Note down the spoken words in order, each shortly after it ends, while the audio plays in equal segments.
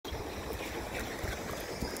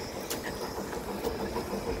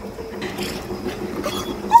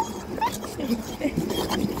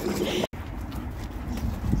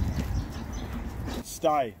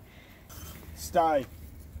Stay. Stay.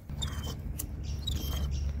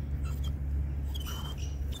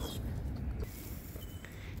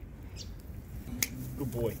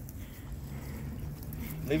 Good boy.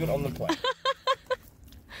 Leave it on the plate.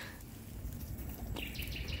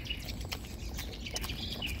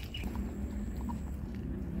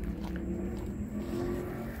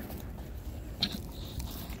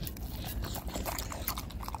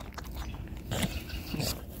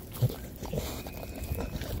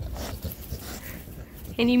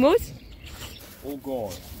 Any more? All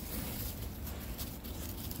gone.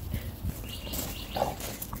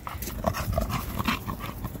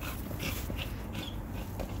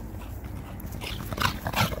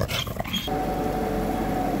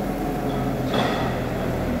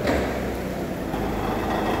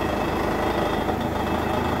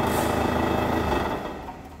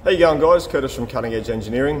 How you going, guys? Curtis from Cutting Edge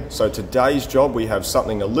Engineering. So today's job we have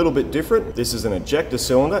something a little bit different. This is an ejector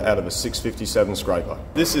cylinder out of a 657 scraper.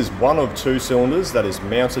 This is one of two cylinders that is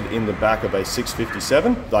mounted in the back of a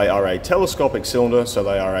 657. They are a telescopic cylinder, so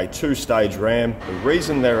they are a two-stage ram. The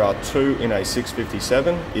reason there are two in a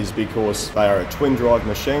 657 is because they are a twin drive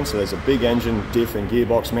machine, so there's a big engine, diff and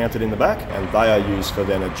gearbox mounted in the back, and they are used for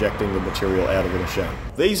then ejecting the material out of the machine.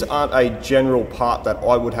 These aren't a general part that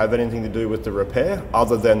I would have anything to do with the repair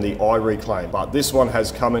other than the eye reclaim, but this one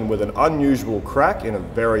has come in with an unusual crack in a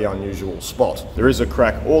very unusual spot. There is a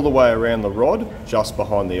crack all the way around the rod just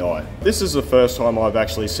behind the eye. This is the first time I've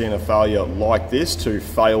actually seen a failure like this to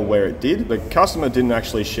fail where it did. The customer didn't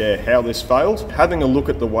actually share how this failed. Having a look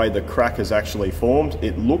at the way the crack has actually formed,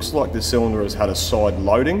 it looks like the cylinder has had a side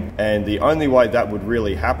loading, and the only way that would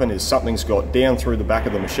really happen is something's got down through the back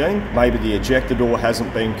of the machine. Maybe the ejector door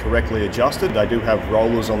hasn't been correctly adjusted. They do have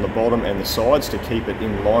rollers on the bottom and the sides to keep it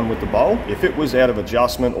in line with the bowl. If it was out of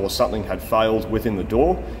adjustment or something had failed within the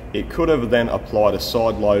door, it could have then applied a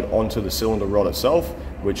side load onto the cylinder rod itself,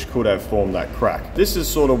 which could have formed that crack. This is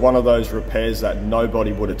sort of one of those repairs that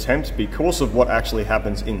nobody would attempt because of what actually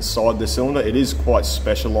happens inside the cylinder. It is quite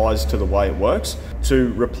specialized to the way it works. To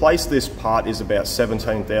replace this part is about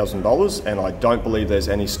 $17,000, and I don't believe there's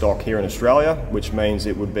any stock here in Australia, which means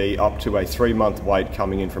it would be up to a 3-month wait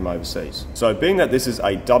coming in from overseas. So being that this is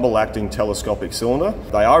a double acting telescopic cylinder,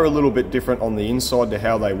 they are a little bit different on the inside to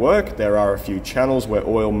how they work. There are a few channels where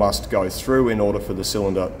oil must go through in order for the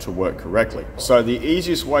cylinder to work correctly. So the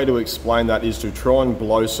easiest way to explain that is to try and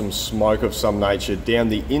blow some smoke of some nature down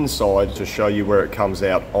the inside to show you where it comes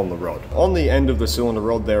out on the rod. On the end of the cylinder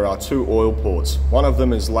rod there are two oil ports. One of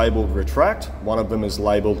them is labelled retract, one of them is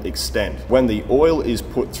labelled extend. When the oil is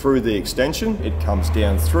put through the extension, it comes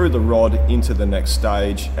down through the rod into the next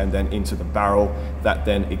stage and then into the barrel that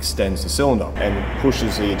then extends the cylinder and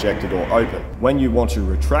pushes the ejector door open. When you want to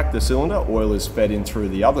retract the cylinder, oil is fed in through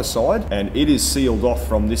the other side and it is sealed off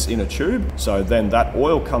from this inner tube, so then that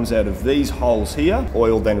oil comes out of these holes here.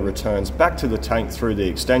 Oil then returns back to the tank through the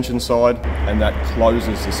extension side and that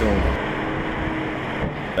closes the cylinder.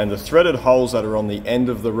 And the threaded holes that are on the end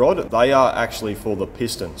of the rod, they are actually for the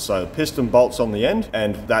piston. So piston bolts on the end,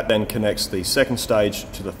 and that then connects the second stage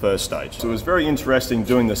to the first stage. So it was very interesting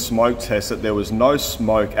doing the smoke test that there was no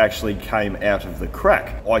smoke actually came out of the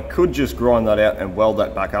crack. I could just grind that out and weld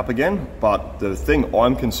that back up again, but the thing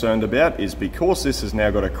I'm concerned about is because this has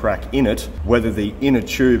now got a crack in it, whether the inner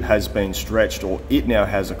tube has been stretched or it now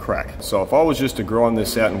has a crack. So if I was just to grind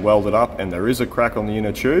this out and weld it up and there is a crack on the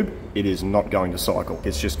inner tube, it is not going to cycle.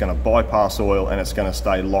 It's just going to bypass oil and it's going to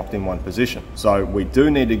stay locked in one position. So we do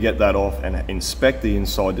need to get that off and inspect the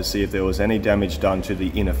inside to see if there was any damage done to the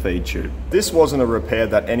inner feed tube. This wasn't a repair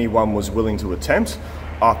that anyone was willing to attempt.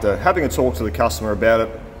 After having a talk to the customer about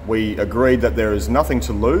it, we agreed that there is nothing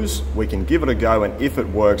to lose. We can give it a go, and if it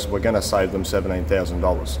works, we're going to save them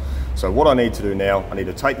 $17,000. So what I need to do now, I need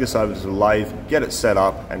to take this over to the lathe, get it set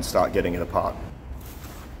up and start getting it apart.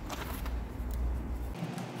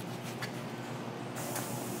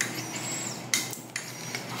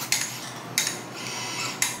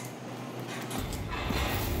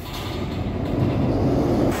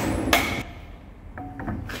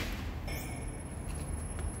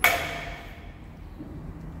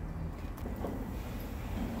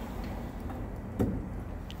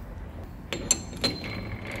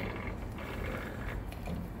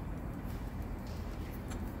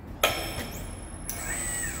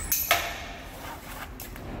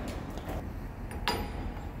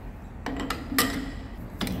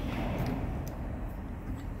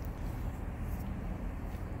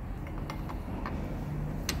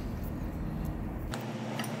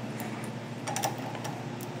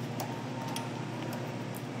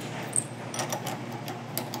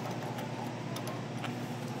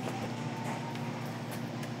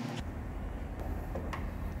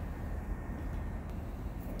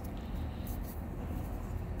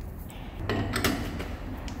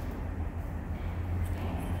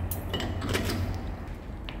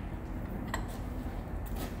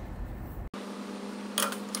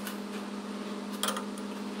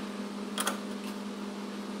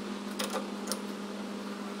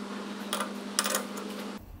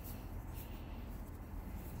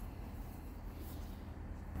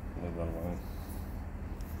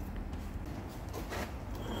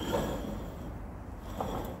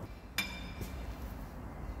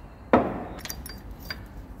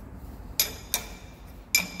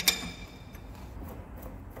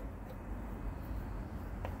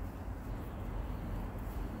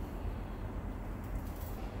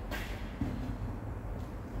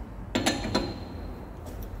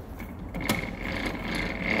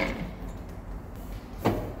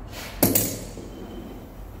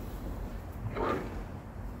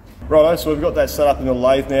 Righto, so we've got that set up in the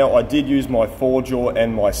lathe now. I did use my 4-jaw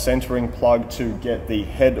and my centering plug to get the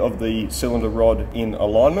head of the cylinder rod in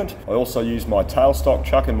alignment. I also used my tailstock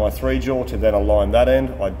chuck and my 3-jaw to then align that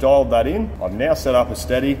end. I dialed that in. I've now set up a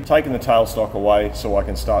steady, taken the tailstock away so I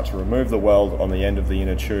can start to remove the weld on the end of the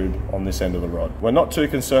inner tube on this end of the rod. We're not too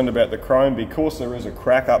concerned about the chrome because there is a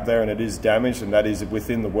crack up there and it is damaged, and that is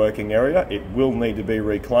within the working area. It will need to be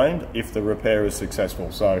reclaimed if the repair is successful,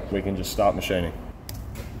 so we can just start machining.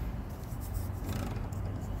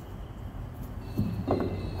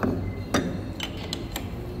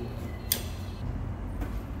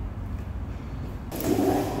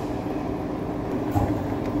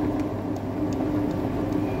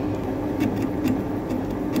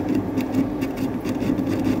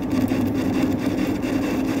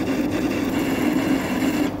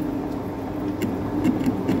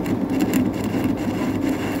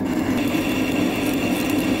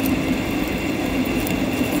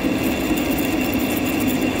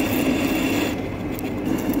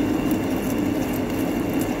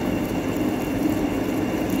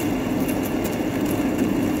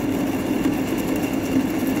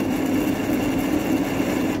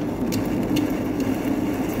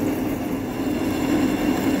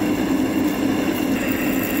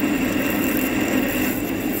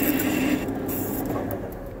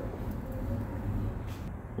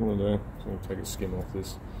 What I'm going to do is I'm going to take a skim off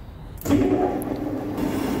this.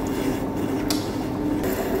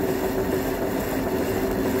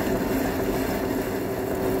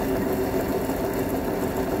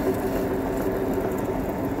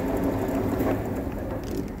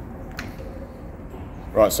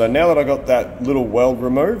 Right, so now that I got that little weld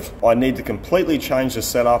removed, I need to completely change the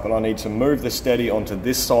setup, and I need to move the steady onto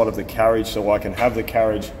this side of the carriage so I can have the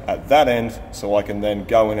carriage at that end so I can then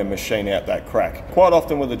go in and machine out that crack. Quite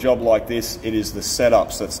often with a job like this, it is the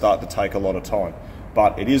setups that start to take a lot of time,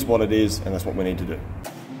 but it is what it is, and that's what we need to do.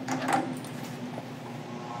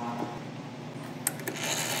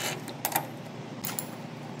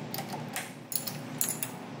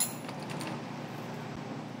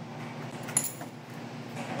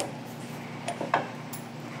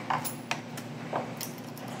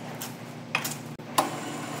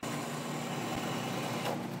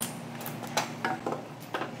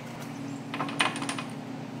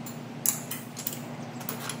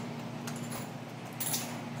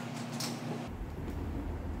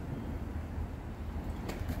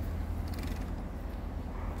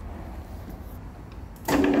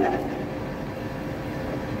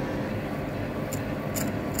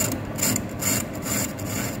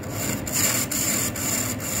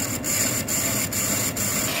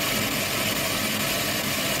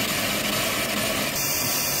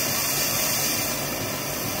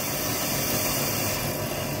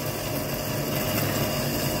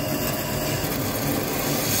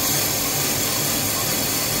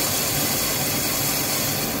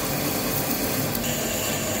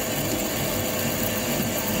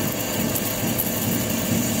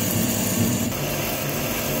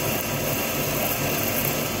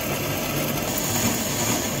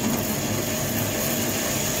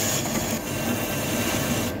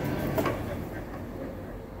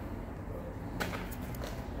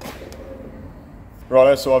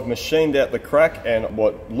 Righto, so I've machined out the crack, and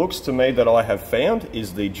what looks to me that I have found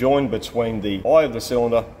is the join between the eye of the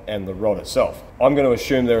cylinder and the rod itself. I'm going to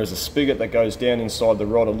assume there is a spigot that goes down inside the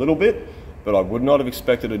rod a little bit, but I would not have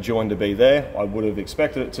expected a join to be there. I would have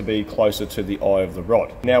expected it to be closer to the eye of the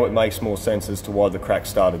rod. Now it makes more sense as to why the crack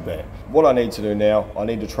started there. What I need to do now, I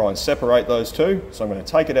need to try and separate those two. So I'm going to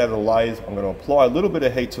take it out of the lathe, I'm going to apply a little bit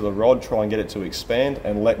of heat to the rod, try and get it to expand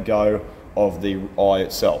and let go of the eye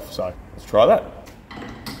itself. So let's try that.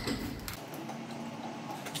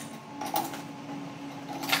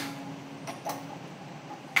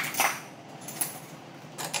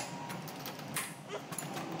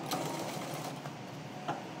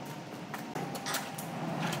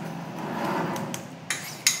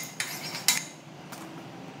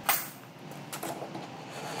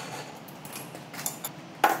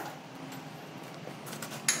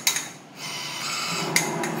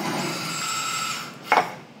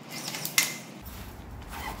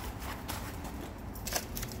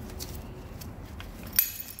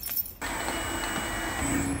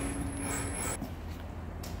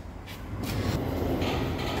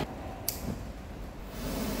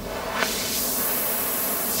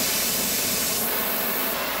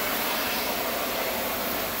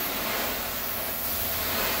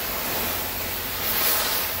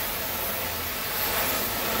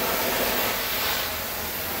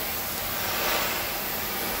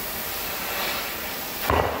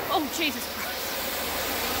 Jesus Christ.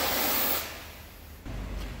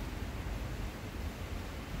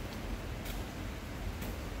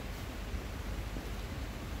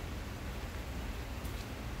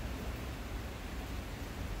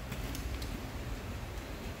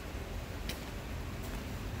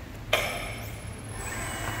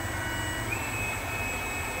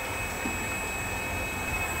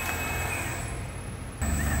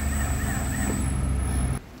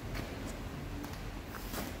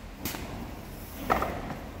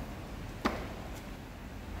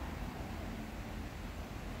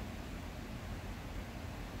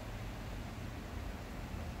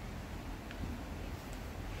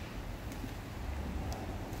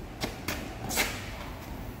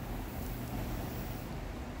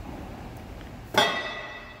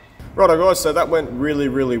 Righto guys, so that went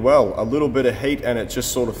really well. A little bit of heat and it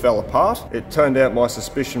just sort of fell apart. It turned out my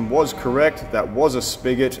suspicion was correct. That was a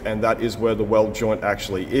spigot and that is where the weld joint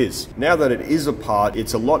actually is. Now that it is apart,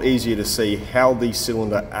 it's a lot easier to see how the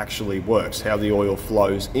cylinder actually works, how the oil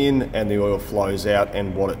flows in and the oil flows out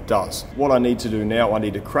and what it does. What I need to do now, I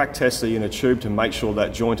need to crack test the inner tube to make sure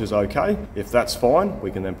that joint is okay. If that's fine, we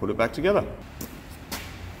can then put it back together.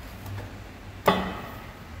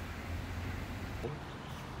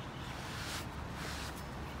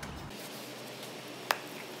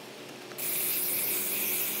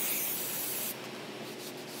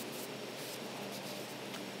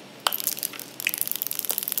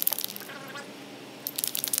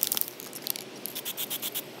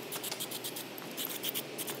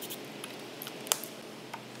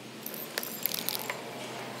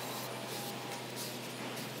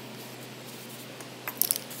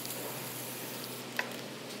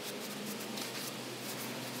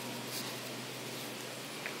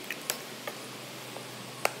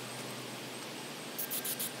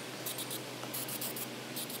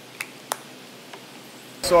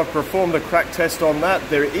 So I've performed a crack test on that.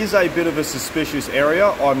 There is a bit of a suspicious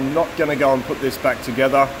area. I'm not going to go and put this back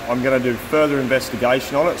together. I'm going to do further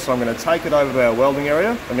investigation on it. So I'm going to take it over to our welding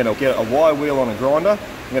area. I'm going to get a wire wheel on a grinder.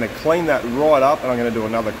 I'm going to clean that right up and I'm going to do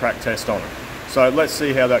another crack test on it. So let's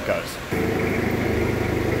see how that goes.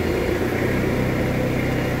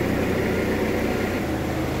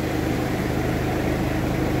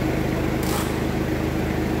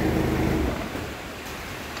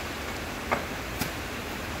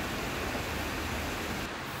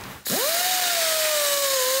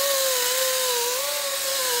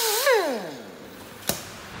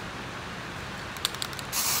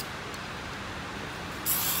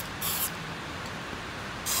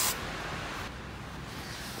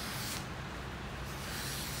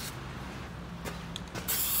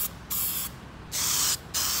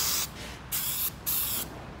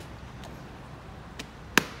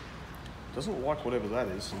 Doesn't like whatever that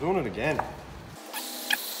is. I'm doing it again.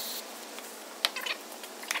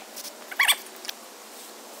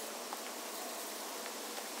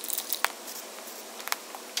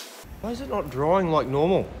 Why is it not drying like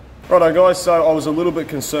normal? Righto guys, so I was a little bit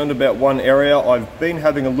concerned about one area. I've been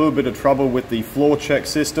having a little bit of trouble with the floor check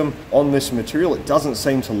system on this material. It doesn't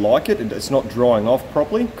seem to like it. It's not drying off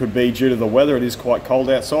properly. Could be due to the weather. It is quite cold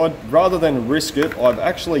outside. Rather than risk it, I've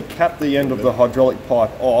actually capped the end of the hydraulic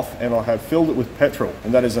pipe off and I have filled it with petrol.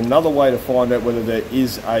 And that is another way to find out whether there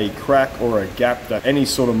is a crack or a gap that any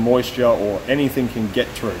sort of moisture or anything can get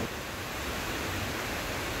through.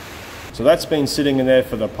 So that's been sitting in there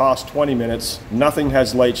for the past 20 minutes. Nothing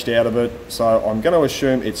has leached out of it. So I'm going to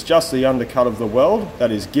assume it's just the undercut of the weld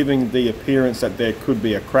that is giving the appearance that there could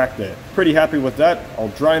be a crack there. Pretty happy with that. I'll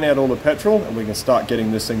drain out all the petrol and we can start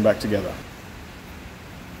getting this thing back together.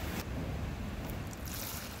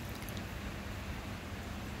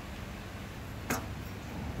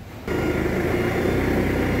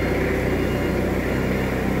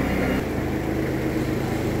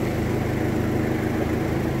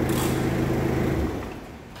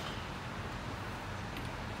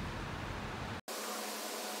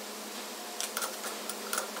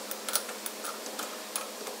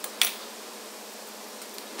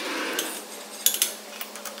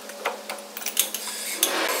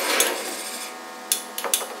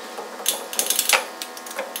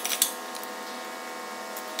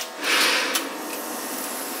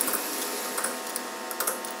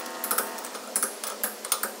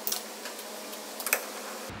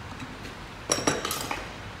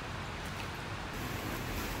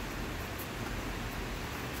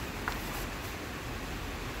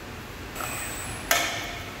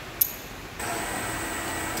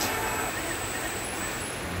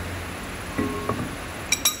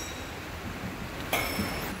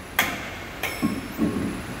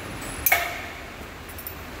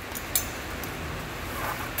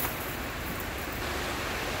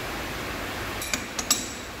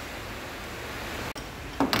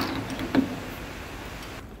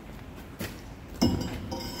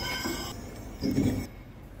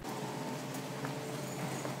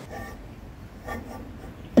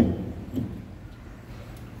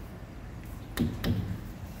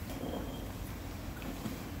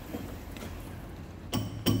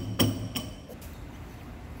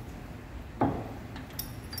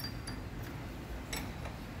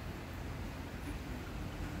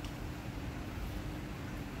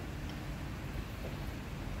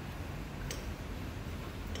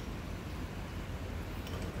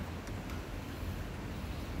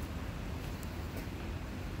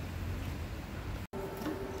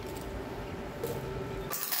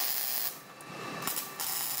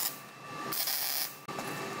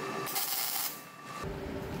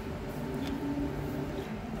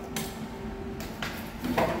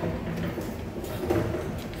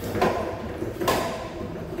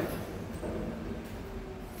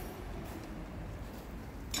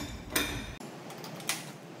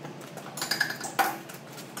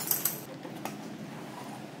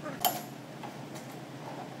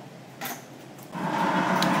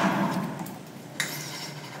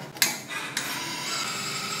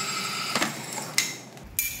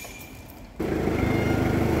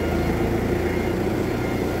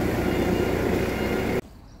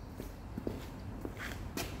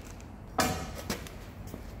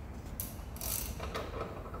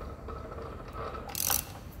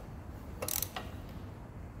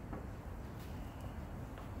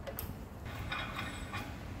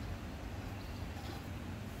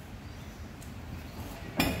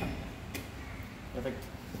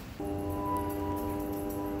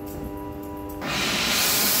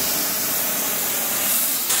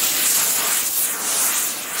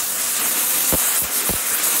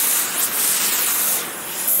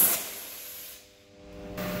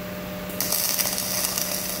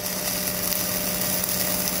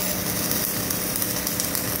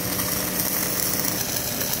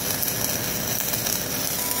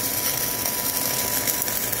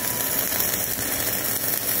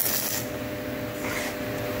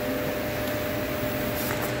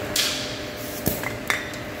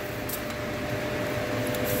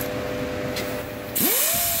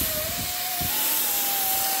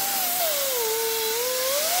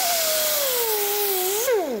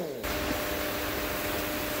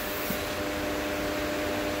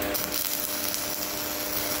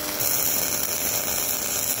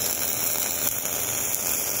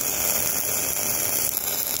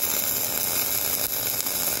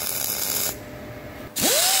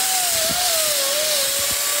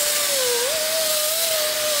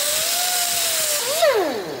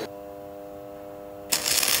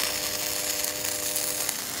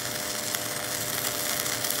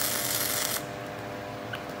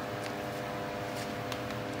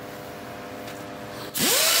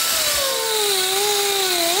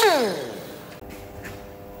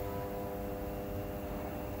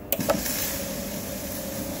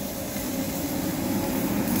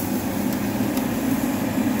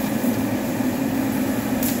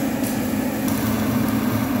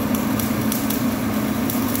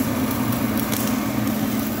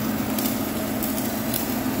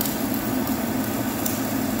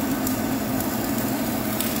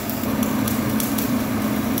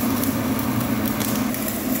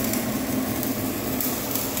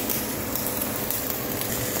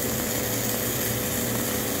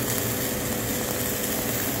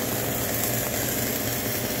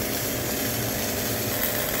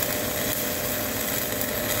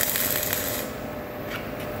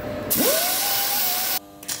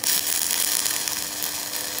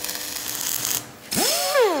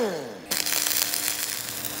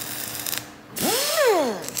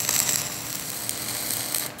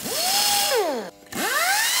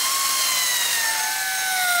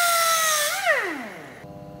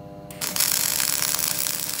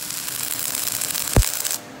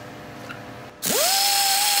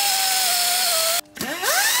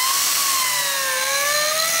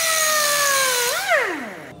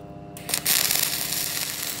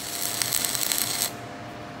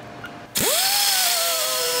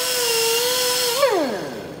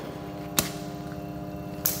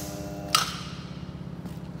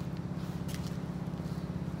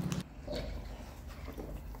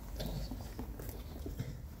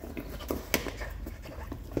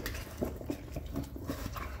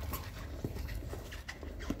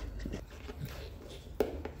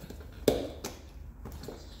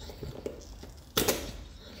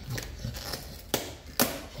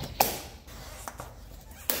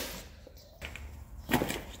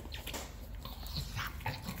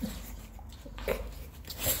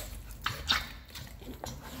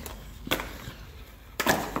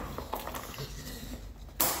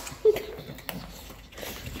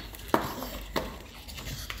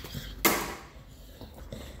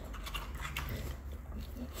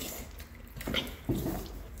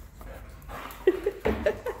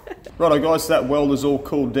 Righto guys, that weld is all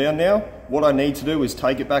cooled down now. What I need to do is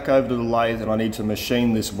take it back over to the lathe and I need to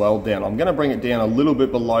machine this weld down. I'm going to bring it down a little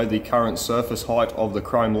bit below the current surface height of the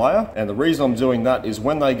chrome layer. And the reason I'm doing that is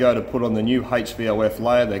when they go to put on the new HVOF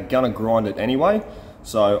layer, they're going to grind it anyway.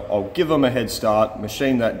 So I'll give them a head start,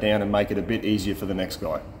 machine that down and make it a bit easier for the next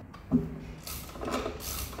guy.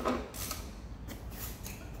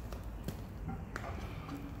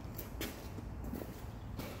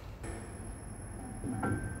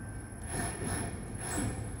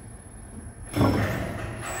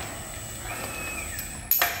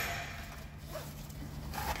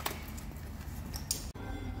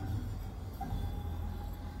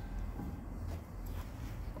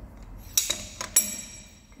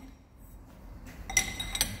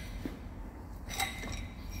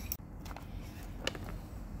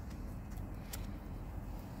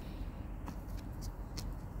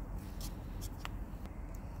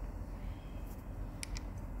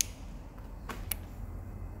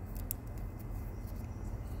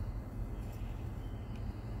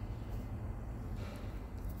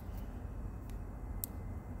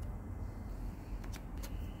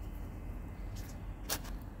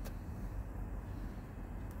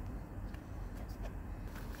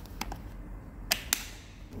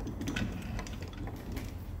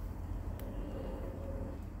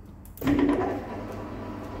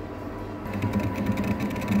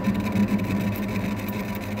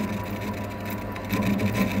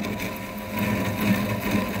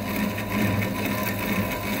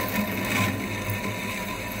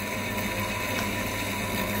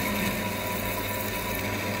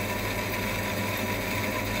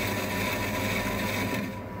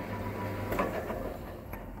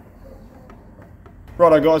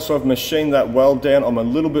 Righto guys, so I've machined that weld down. I'm a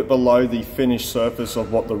little bit below the finished surface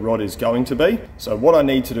of what the rod is going to be. So what I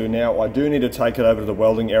need to do now, I do need to take it over to the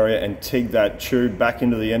welding area and TIG that tube back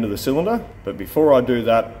into the end of the cylinder. But before I do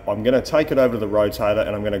that, I'm going to take it over to the rotator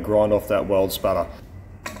and I'm going to grind off that weld spatter.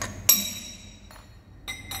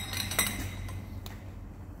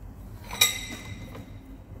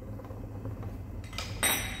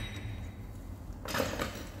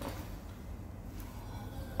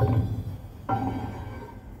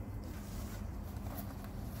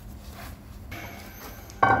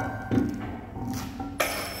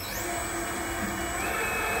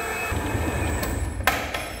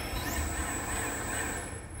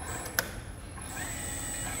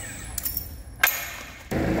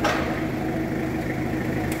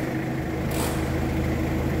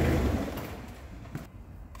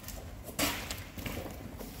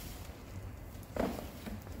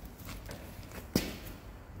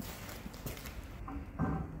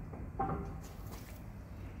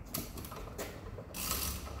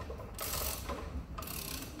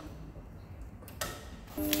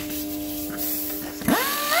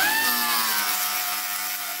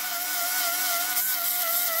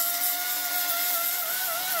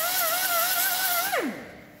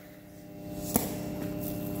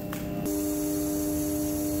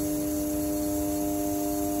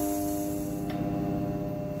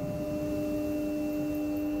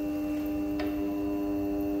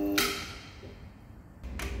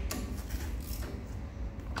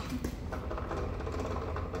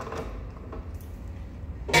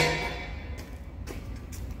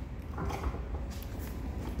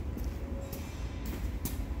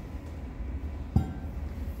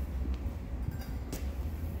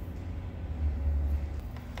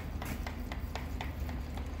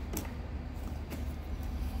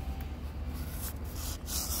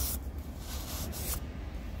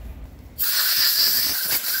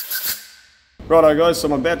 Righto guys, so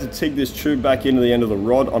I'm about to TIG this tube back into the end of the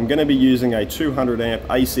rod. I'm going to be using a 200 amp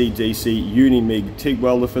AC/DC Unimig TIG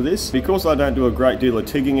welder for this. Because I don't do a great deal of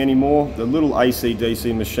TIGging anymore, the little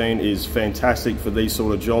AC/DC machine is fantastic for these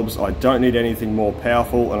sort of jobs. I don't need anything more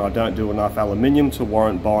powerful and I don't do enough aluminium to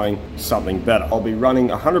warrant buying something better. I'll be running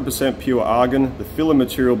 100% pure argon. The filler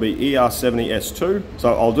material will be ER70S2.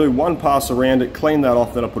 So I'll do one pass around it, clean that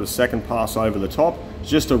off, then I'll put a second pass over the top,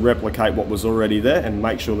 just to replicate what was already there and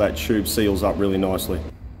make sure that tube seals up really nicely.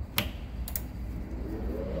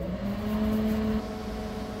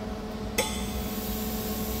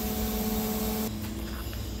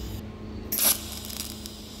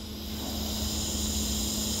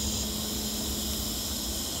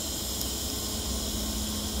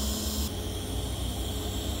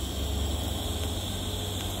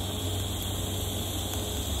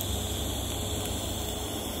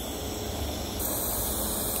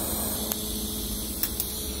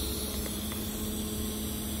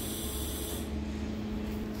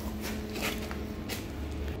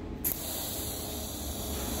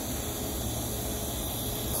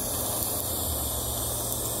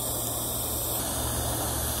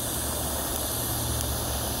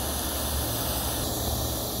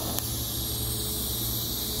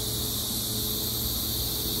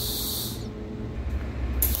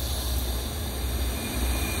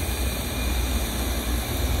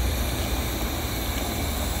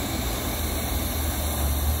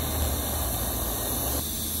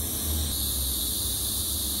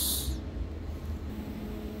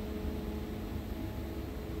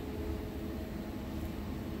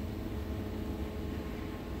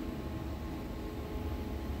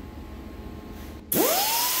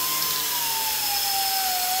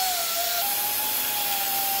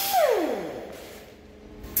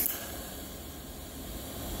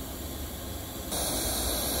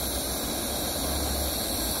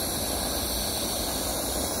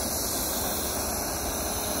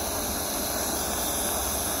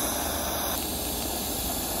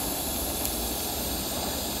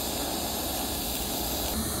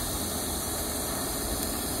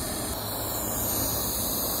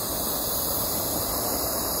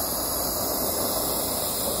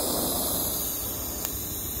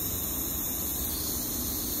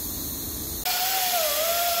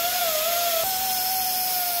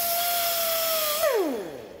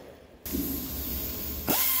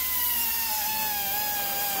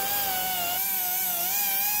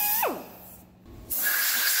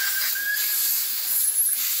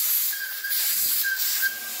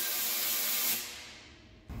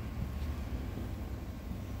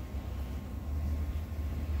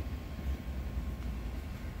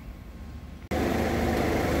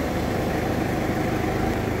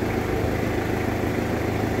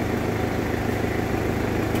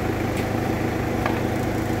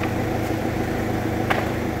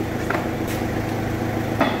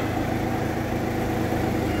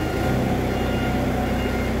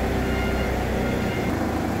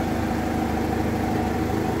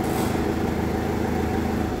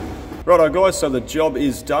 Righto guys, so the job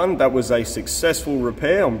is done. That was a successful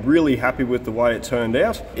repair. I'm really happy with the way it turned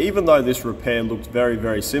out. Even though this repair looked very,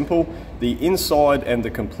 very simple, the inside and the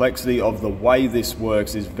complexity of the way this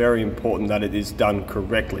works is very important that it is done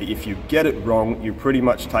correctly. If you get it wrong, you pretty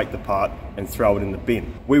much take the part and throw it in the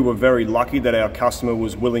bin. We were very lucky that our customer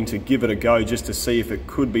was willing to give it a go just to see if it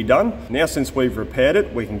could be done. Now since we've repaired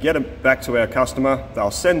it, we can get it back to our customer.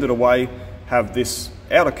 They'll send it away, have this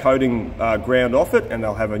outer coating ground off it, and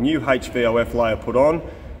they'll have a new HVOF layer put on,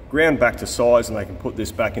 ground back to size, and they can put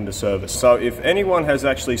this back into service. So if anyone has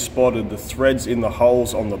actually spotted the threads in the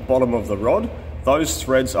holes on the bottom of the rod, those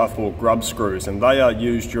threads are for grub screws, and they are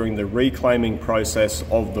used during the reclaiming process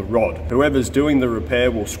of the rod. Whoever's doing the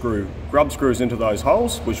repair will screw grub screws into those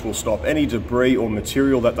holes, which will stop any debris or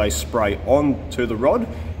material that they spray onto the rod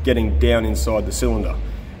getting down inside the cylinder.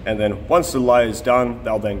 And then once the layer is done,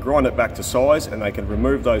 they'll then grind it back to size, and they can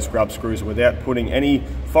remove those grub screws without putting any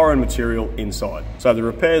foreign material inside. So the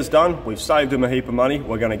repair's done, we've saved them a heap of money,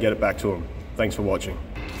 we're going to get it back to them. Thanks for watching.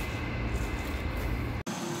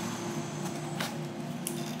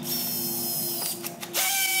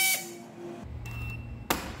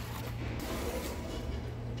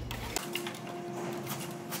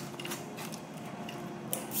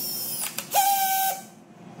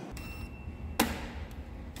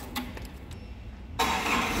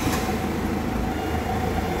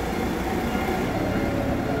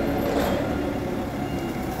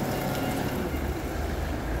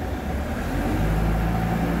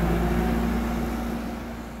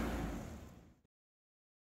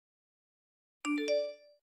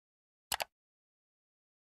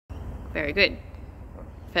 Very good.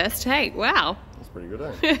 First take, wow. That's pretty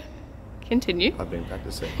good, eh? Continue. I've been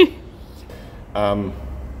practicing.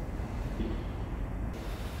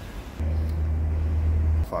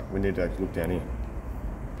 Fuck, we need to look down here.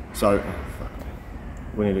 So, fuck.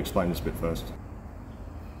 We need to explain this bit first.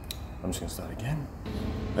 I'm just gonna start again.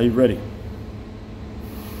 Are you ready?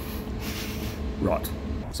 Right.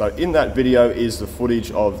 So in that video is the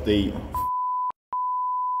footage of the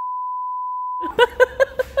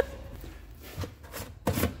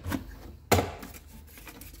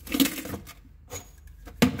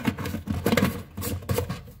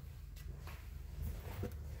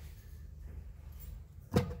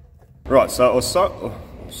Right, so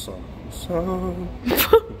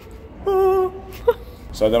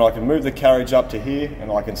then I can move the carriage up to here,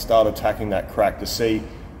 and I can start attacking that crack to see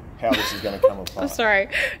how this is going to come apart. Oh, sorry,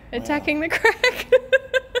 attacking the crack.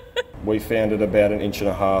 We found it about 1.5 inches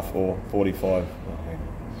or 45. Oh,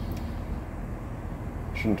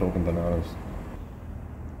 shouldn't talk in bananas.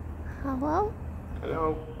 Hello?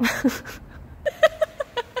 Hello.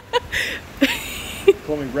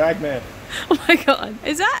 Call me Ragman. Oh my god,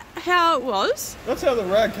 is that how it was? That's how the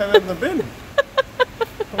rag came out of the bin.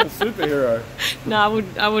 I'm a superhero. No,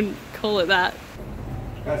 I wouldn't call it that.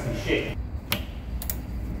 That's some shit.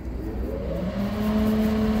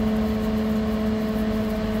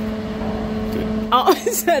 Oh,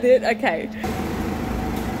 is that it? Okay.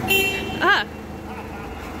 Ah.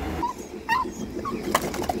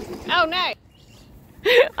 Oh no.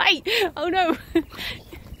 Hey, oh no.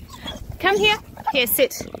 Come here. Here,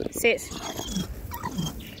 sit. Sit.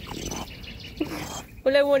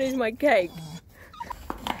 All I want is my cake.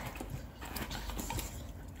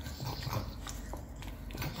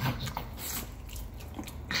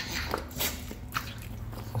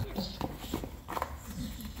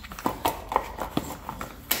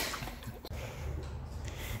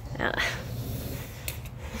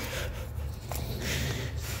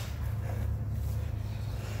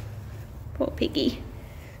 Poor piggy.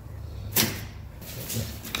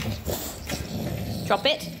 Drop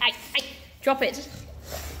it. Hey, hey, drop it.